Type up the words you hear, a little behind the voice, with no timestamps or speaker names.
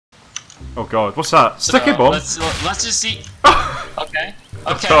Oh god, what's that? Sticky bomb? Let's just see. Okay.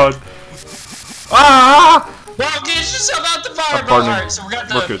 Oh Okay. god. Ah! Well, get yourself out the fire, I'm bro. burning. Alright, so we got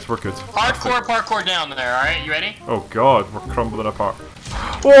the We're good, we're good. hardcore parkour down there, alright? You ready? Oh god, we're crumbling apart.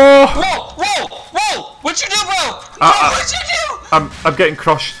 Oh! Whoa! Whoa! Whoa! What'd you do, bro? What'd you do? I'm getting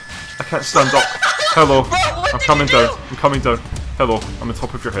crushed. I can't stand up. Hello. Bro, what I'm did coming you do? down. I'm coming down. Hello. I'm on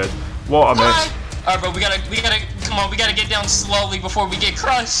top of your head. What a mess. Alright, bro, we gotta, come on, we gotta get down slowly before we get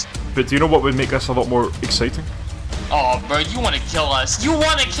crushed. But do you know what would make this a lot more exciting? Oh, bro, you wanna kill us. You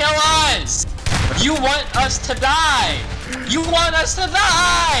wanna kill us! You want us to die! You want us to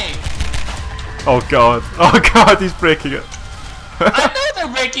die! Oh god. Oh god, he's breaking it. I know they're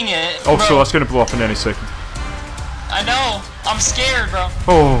breaking it, Also, bro. that's gonna blow up in any second. I know. I'm scared, bro.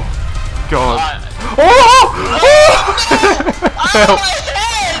 Oh god. Oh, Help. my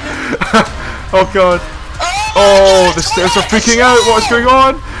head! Oh god. Oh, the stairs are freaking out. What's going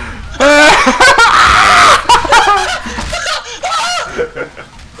on?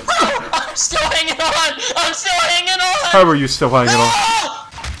 I'm still hanging on! I'm still hanging on! How are you still hanging on?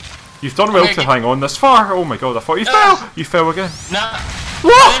 You've done well to hang on this far. Oh my god, I thought you fell. You fell again. Nah.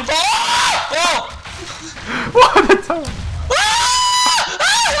 What? Oh! What the hell?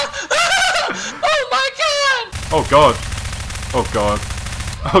 Oh my god! Oh god. Oh god.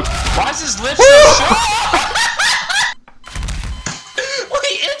 Oh. Why is his lips so short? We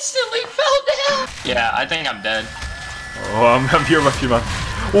instantly fell down! Yeah, I think I'm dead. Oh, I'm here with you, man.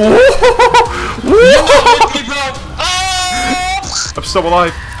 You're not with me, bro! Oh! I'm still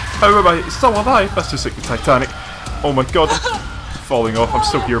alive. How am I still alive? That's just like the Titanic. Oh my god, I'm falling off. I'm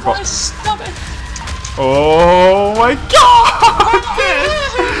still here, My but. stomach! Oh my god!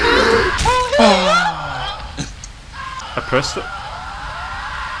 I pressed it.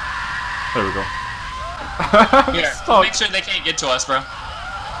 There we go. Here, Stop. make sure they can't get to us, bro.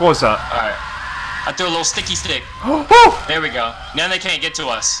 What was that? Alright. I threw a little sticky stick. Oh! There we go. Now they can't get to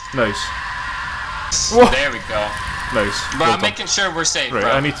us. Nice. Whoa. There we go. Nice. Bro, Well I'm done. making sure we're safe, Right,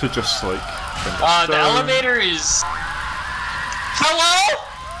 bro. I need to just like. The elevator is... Hello?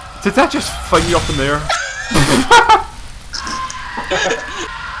 Did that just fling you up in the air?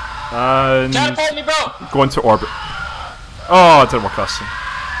 And Catapult me, bro! go into orbit. Oh, it didn't work last time.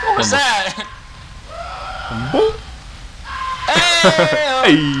 What was that?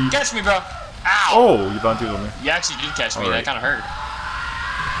 Hey! Hey! Catch me, bro! Ow! Oh, you landed on me. You actually did catch me. Alright. That kind of hurt.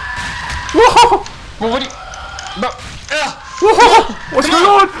 Whoa! Well, what do you... Bro... Ugh. Whoa! What's going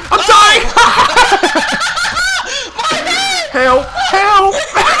on? I'm dying! Help! Help!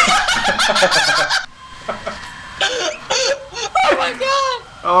 Oh my god!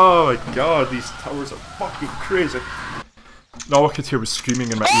 Oh my god, these towers are fucking crazy. No, all I could hear was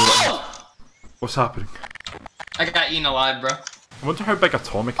screaming in my ear. What's happening? I got eaten alive, bro. I wonder how big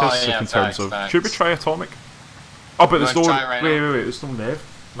Atomic is Oh, yeah, in terms facts, of. facts. Should we try Atomic? Oh, but there's no. wanna try right wait, now? wait, wait. There's no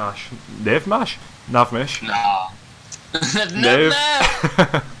Nev Mash. Nev Mash? Nav Mesh? Nah. Nev. Nev.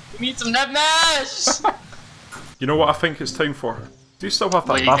 We need some Nev Mash! You know what I think it's time for? Do you still have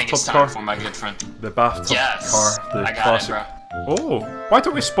What that do you think bathtub it's time car? for, my good friend? The bathtub Yes! car. The I got classic. it, Oh, why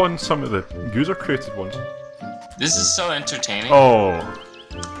don't we spawn some of the user created ones? bro. This is so entertaining. Oh,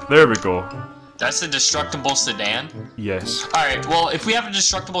 there we go. That's a destructible sedan? Yes. Alright, well, if we have a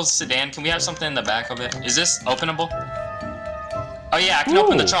destructible sedan, can we have something in the back of it? Is this openable? Oh yeah, I can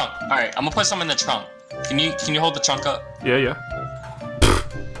open the Ooh. trunk. Alright, I'm gonna put some in the trunk. Can you hold the trunk up? Yeah, yeah.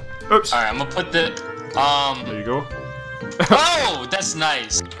 Oops. Alright, I'm gonna put the... There you go. Oh, that's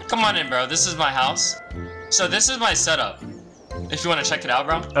nice. Come on in, bro. This is my house. So this is my setup. If you want to check it out,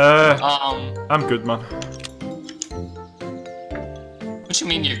 bro. I'm good, man. What you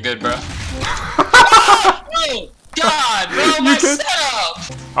mean you're good, bro? Oh, God, bro, my good?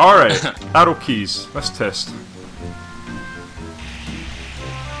 setup! Alright, arrow keys. Let's test.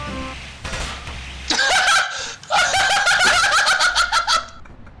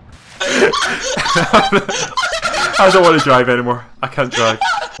 I don't want to drive anymore. I can't drive.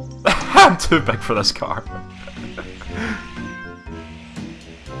 I'm too big for this car.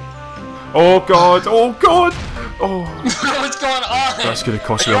 Oh god, oh god! Oh, What's going on? that's gonna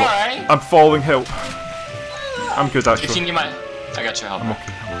cost Are me a you lot. alright? I'm falling, help. I'm good If you actually. can get my... I got your help. I'm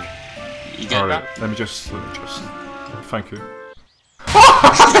okay, I'm okay. You good, Alright, bro? let me just... Thank you.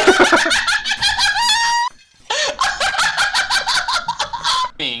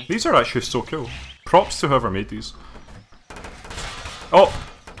 Me. These are actually so cool. Props to whoever made these. Oh!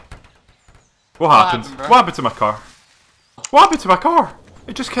 What happened? happened, bro? What happened to my car? What happened to my car?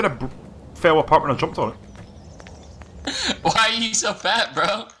 It just kind of fell apart when I jumped on it. Why are you so fat,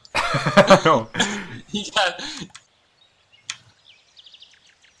 bro? I know. You got...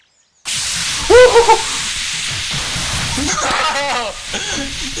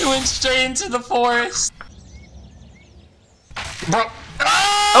 He went straight into the forest. Bro.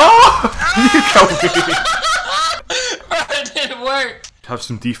 Oh! You killed me. Bro, it didn't work. Have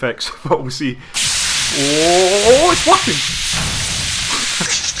some defects, but we'll see. Oh, it's working.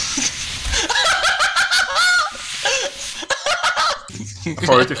 I've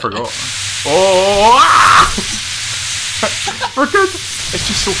already forgot. Oh! Ah! We're good. It's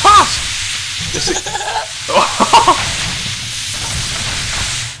just so fast. It's like, oh.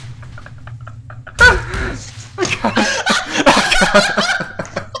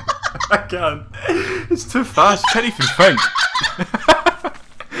 I can't. It's too fast. Can't even think.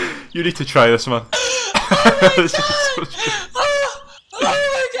 You need to try this, man. This is so oh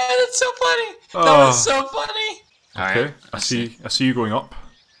my god, that's so funny. That was so funny. Okay, Right, I see you going up.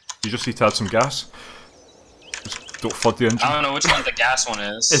 You just need to add some gas. Just don't flood the engine. I don't know which one the gas one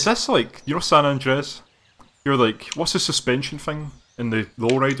is. Is this like, you know San Andreas? You're like, what's the suspension thing in the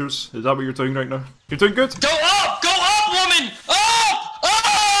lowriders? Is that what you're doing right now? You're doing good? Go up, woman!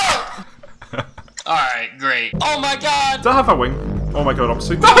 Up! Alright, great. Oh my god! Does that have a wing? Oh my god, I'm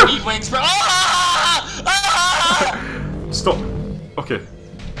sick. I need wings, bro. Stop. Okay,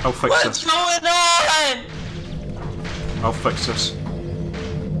 I'll fix What's this. going on? I'll fix this.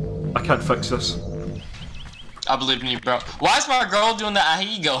 I can't fix this. I believe in you, bro. Why is my girl doing the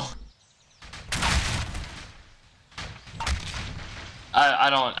ahigo? I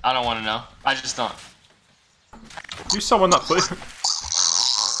don't want to know. I just don't. Use someone that play.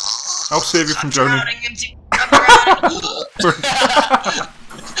 I'll save you from drowning.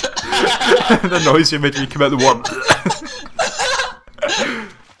 The noise you made when you came out the water.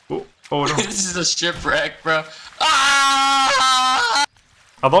 Oh no. This is a shipwreck, bro. Ah!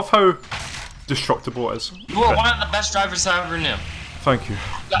 I love how destructible it is. You are one of the best drivers I ever knew. Thank you.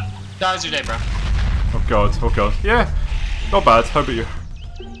 How was your day, bro? Oh god, oh god. Yeah, not bad. How about you?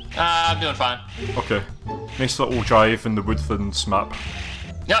 I'm doing fine. Okay. Nice little drive in the woodlands map.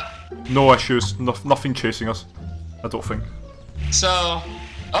 Yep. No issues, nothing chasing us. I don't think. So,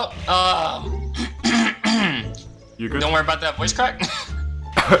 You good? don't worry about that voice crack.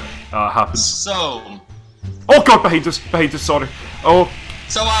 Happens. So, Oh god, behind us, sorry. Oh,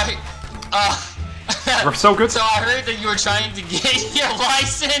 so we're so good. So I heard that you were trying to get your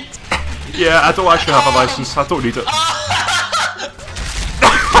license. Yeah, I don't actually have a license, I don't need it.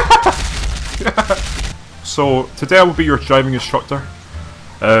 So, today I will be your driving instructor.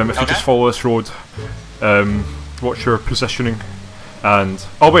 If you just follow this road, watch your positioning, and...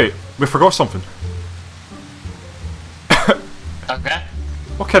 Oh wait, we forgot something. Okay.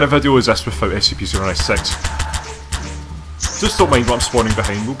 What kind of video is this without SCP-096? Just don't mind what I'm spawning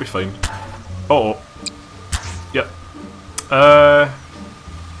behind, we'll be fine. Uh-oh. Yep.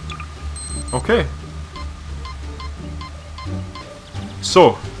 Okay.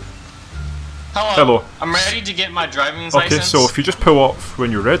 So. Hello. I'm ready to get my driving license. Okay, so if you just pull up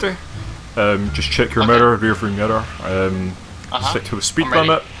when you're ready, just check your mirror, rear view mirror, stick to the speed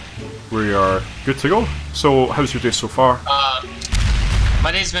limit, we are good to go. So, how's your day so far?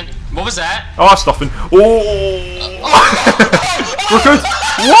 My day's been... What was that? Oh, that's nothing. Oh! We're good!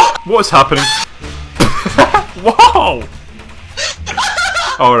 What? What is happening? Wow!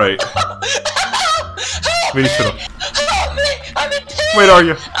 Alright. We need to know. Help me! I'm in pain! Where are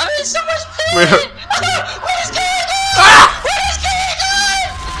you? I'm in so much pain! Where? What is going on? What is going on?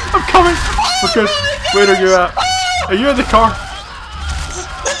 I'm coming! We're good. Where are you at? Are you in the car?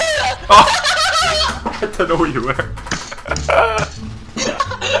 Oh. I didn't know where you were.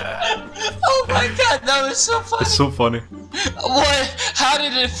 Oh my god, that was so funny. It's so funny. What? How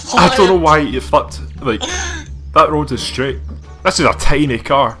did it fly? I don't know why you flipped. Like, that road is straight. This is a tiny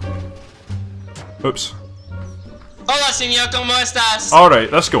car. Oops. Hola, señor, ¿cómo estás?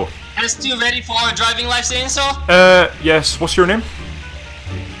 Alright, let's go. ¿Estás ready for a driving license? Yes. What's your name?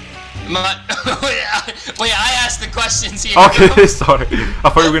 Wait, I asked the questions here. Okay, sorry. I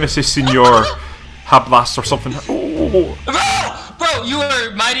thought you were going to say Senor Hablas or something. Oh. Bro, you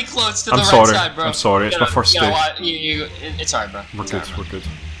were mighty close to the I'm right sorry. side, bro. I'm sorry, it's my first day. It's alright, bro. We're good, we're good.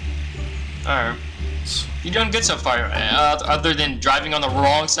 Alright. You're doing good so far, other than driving on the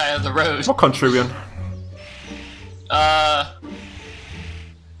wrong side of the road. What country are we in? I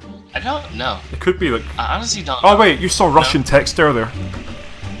don't know. It could be like... I honestly don't Oh know. wait, you saw Russian text earlier.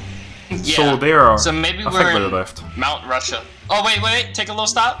 Yeah. So they are... So maybe I think we're they're in left. Mount Russia. Oh, wait, take a little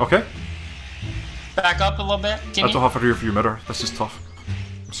stop. Okay. Back up a little bit. I don't have a rear view mirror. This is tough.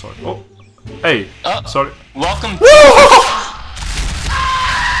 I'm sorry. Oh. Hey. Oh. Sorry. Welcome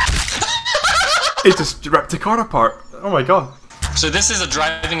He just ripped the car apart. Oh my god. So this is a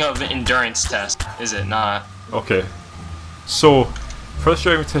driving of endurance test, is it not? Okay. So, for this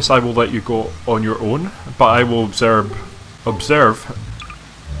driving test I will let you go on your own, but I will observe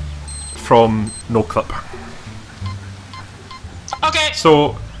from no clip. Okay.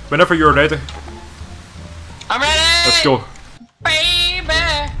 So, whenever you're ready. I'm ready! Let's go.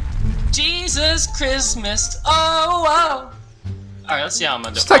 Baby! Jesus Christmas, oh, oh. Alright, let's see how I'm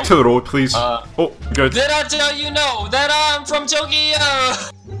gonna do. Stick to the road, please. Oh, good. Did I tell you no, that I'm from Tokyo?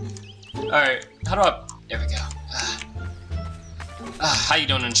 Alright, how do I... There we go. How you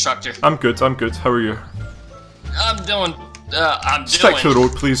doing, instructor? I'm good, How are you? I'm doing... Stick to the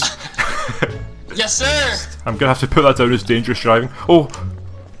road, please. Yes, sir! I'm gonna have to put that down as dangerous driving. Oh!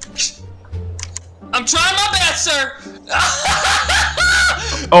 I'm trying my best, sir!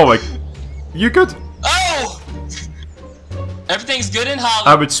 Oh my... You good? Oh! Everything's good in Hollywood.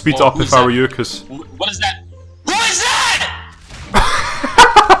 I would speed up if I were you, because... What is that? Who is that?!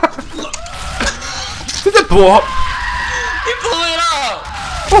 Did it blow up? He blew it up!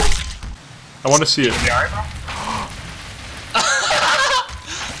 Oh. I want to see it.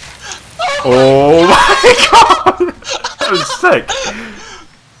 Oh my god! That was sick.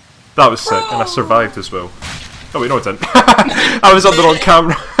 That was sick, and I survived as well. Oh wait, no I didn't. I was on the wrong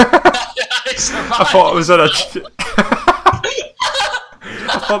camera. I thought I was in a...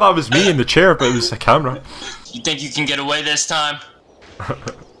 I thought that was me in the chair, but it was a camera. You think you can get away this time?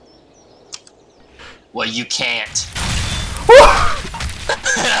 Well, you can't.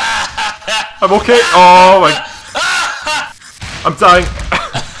 I'm okay. Oh my... I'm dying.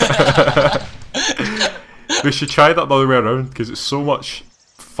 We should try that the other way around, because it's so much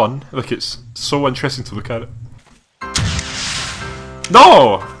fun. Like, it's so interesting to look at it.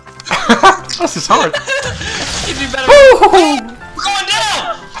 No! This is hard. You'd be better. We're going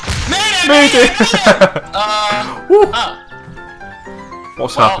down! Mayday!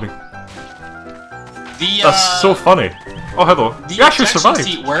 What's happening? The, That's so funny. Oh, hello. You actually survived.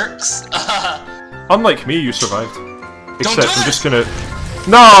 Seat works. Unlike me, you survived. Except I'm just gonna...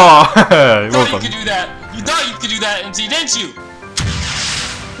 No! You thought you could do that. You thought you could do that, MT, didn't you?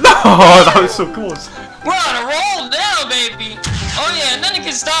 No! That was so close. We're on a roll now, baby. Oh yeah, nothing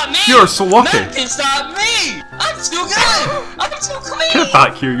can stop me. You're so lucky. Nothing can stop me. I'm too good. I'm too clean. Get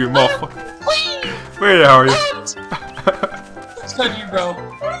back here, you motherfucker. Where are you? What's good, you bro?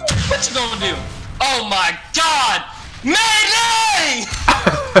 What you gonna do? Oh my god! Mayday!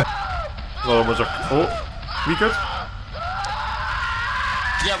 Oh, was there... Oh, we good?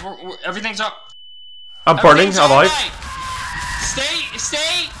 Yeah, everything's up. I'm burning alive. Right. Stay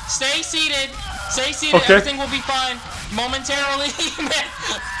seated. Stay seated. Okay. Everything will be fine momentarily.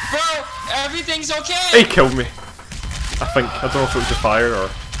 Bro, everything's okay. He killed me. I think. I don't know if it was a fire or...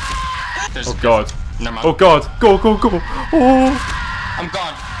 Oh god. Never mind. Oh god. Go, go, go. Oh. I'm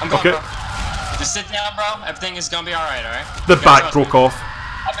gone, okay. Bro. Just sit down, bro. Everything is gonna be alright, alright? The back broke off.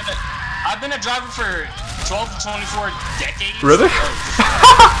 I've been a driver for 12 to 24 decades. Really?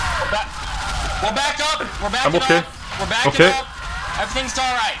 We're back up. We're back I'm okay. up. We're backing up. Everything's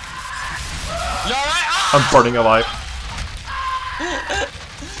alright. You alright? Ah! I'm burning alive.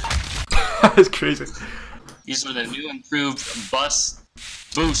 That's crazy. These are the new improved bus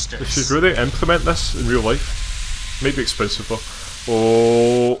boosters. They should really implement this in real life. Maybe expensive though.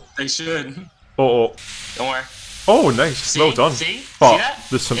 Oh. They should. Oh. Don't worry. Oh, nice. See? Well done. See? But See that?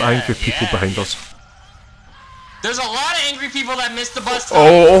 there's some angry people behind us. There's a lot of angry people that missed the bus.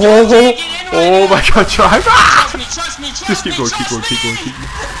 Oh my god, drive! Trust me, trust me, trust Just keep me, going, trust keep going, me. keep going, keep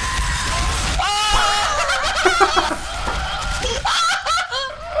going.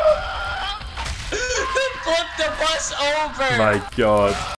 Flip the bus over! My god.